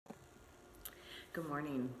Good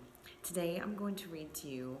morning. Today I'm going to read to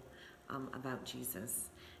you about Jesus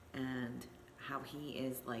and how he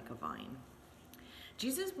is like a vine.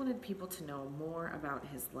 Jesus wanted people to know more about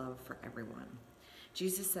his love for everyone.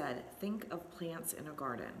 Jesus said, "Think of plants in a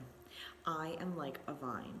garden. I am like a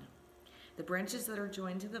vine. The branches that are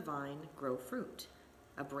joined to the vine grow fruit.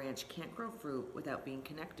 A branch can't grow fruit without being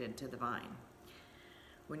connected to the vine.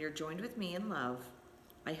 When you're joined with me in love,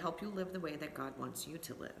 I help you live the way that God wants you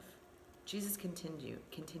to live." Jesus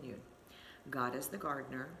continued, "God is the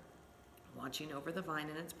gardener, watching over the vine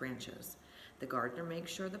and its branches. The gardener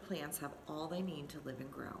makes sure the plants have all they need to live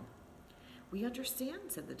and grow." "We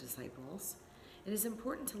understand," said the disciples. "It is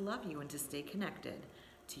important to love you and to stay connected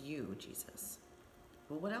to you, Jesus."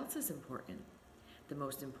 "Well, what else is important?" "The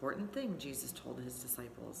most important thing," Jesus told his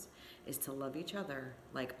disciples, "is to love each other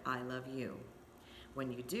like I love you.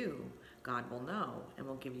 When you do, God will know and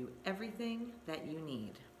will give you everything that you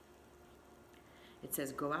need." It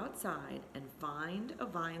says, go outside and find a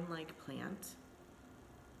vine-like plant.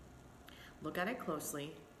 Look at it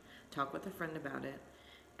closely, talk with a friend about it,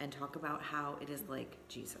 and talk about how it is like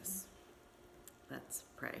Jesus. Let's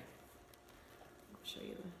pray. I'll show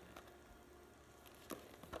you.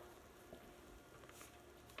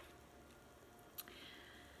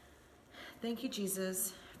 Thank you,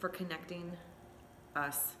 Jesus, for connecting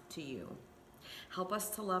us to you. Help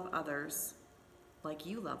us to love others like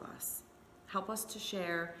you love us. Help us to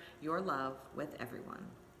share your love with everyone.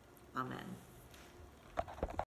 Amen.